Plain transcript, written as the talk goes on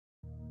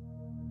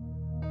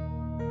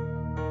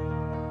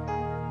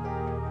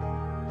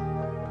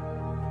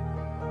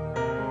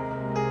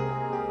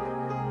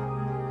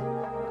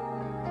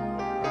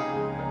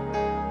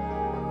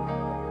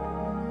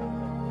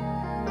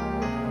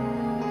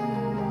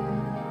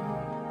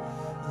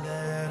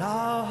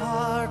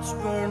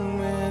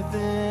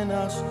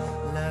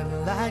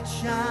light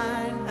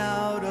shine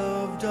out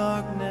of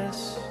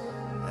darkness,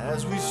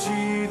 as we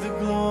see the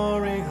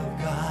glory of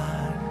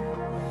God,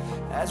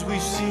 as we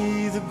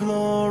see the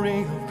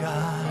glory of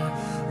God.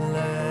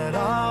 Let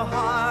our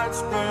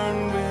hearts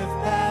burn with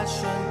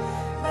passion,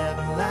 let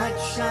the light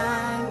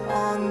shine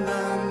on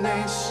the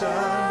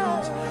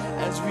nations,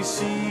 as we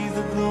see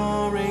the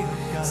glory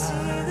of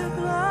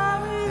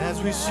God,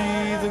 as we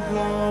see the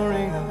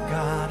glory of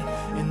God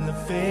in the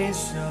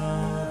face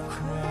of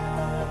Christ.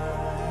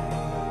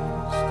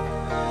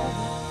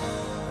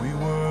 We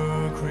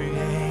were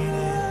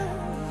created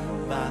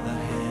by the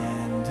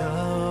hand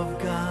of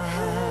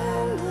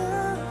God,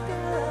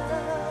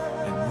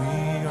 and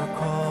we are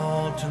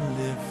called to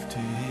lift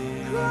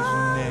His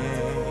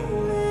name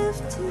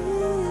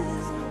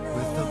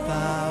with the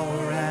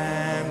power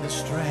and the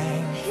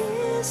strength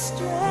of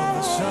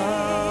the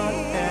Son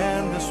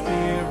and the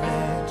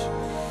Spirit.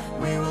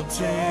 We will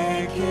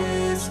take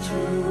His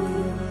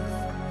truth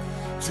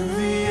to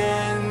the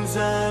ends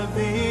of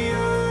the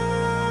earth.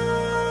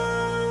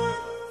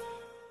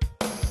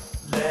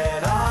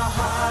 Let our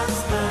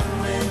hearts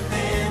burn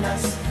within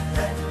us,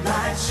 let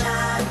light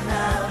shine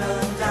out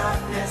of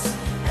darkness,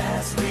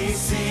 as we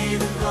see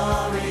the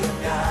glory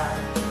of God,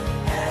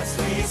 as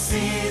we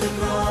see the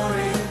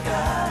glory of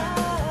God.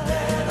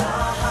 Let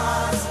our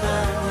hearts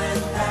burn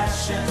with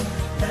passion,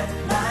 let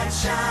light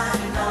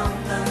shine on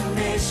the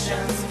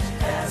nations,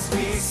 as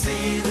we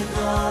see the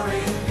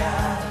glory of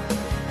God,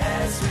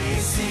 as we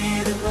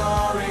see the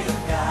glory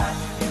of God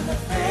in the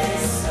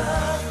face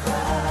of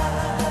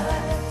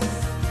Christ.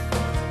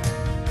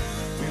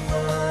 We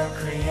were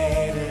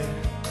created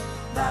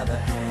by the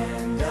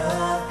hand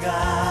of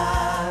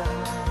God.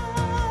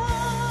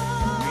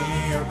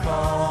 We are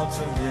called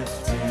to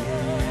lift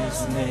His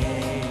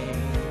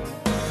name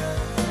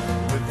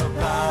with the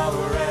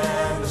power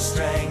and the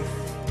strength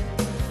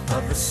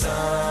of the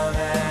Son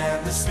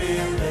and the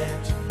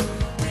Spirit.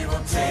 We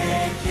will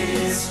take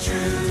His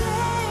truth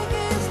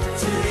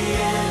to the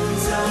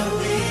ends of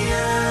the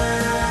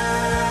earth.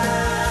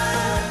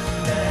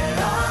 Let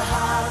our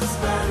hearts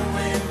burn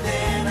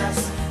within us,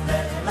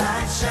 let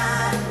light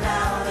shine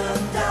out of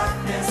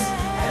darkness,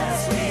 as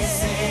we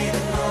see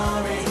the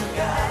glory of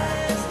God,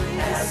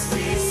 as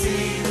we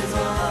see the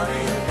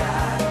glory of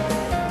God.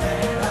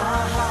 Let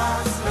our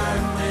hearts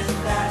burn with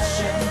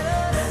passion,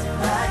 let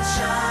light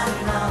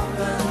shine on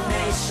the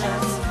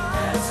nations,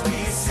 as we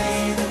see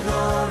the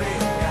glory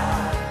of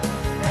God,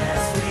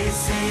 as we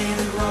see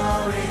the glory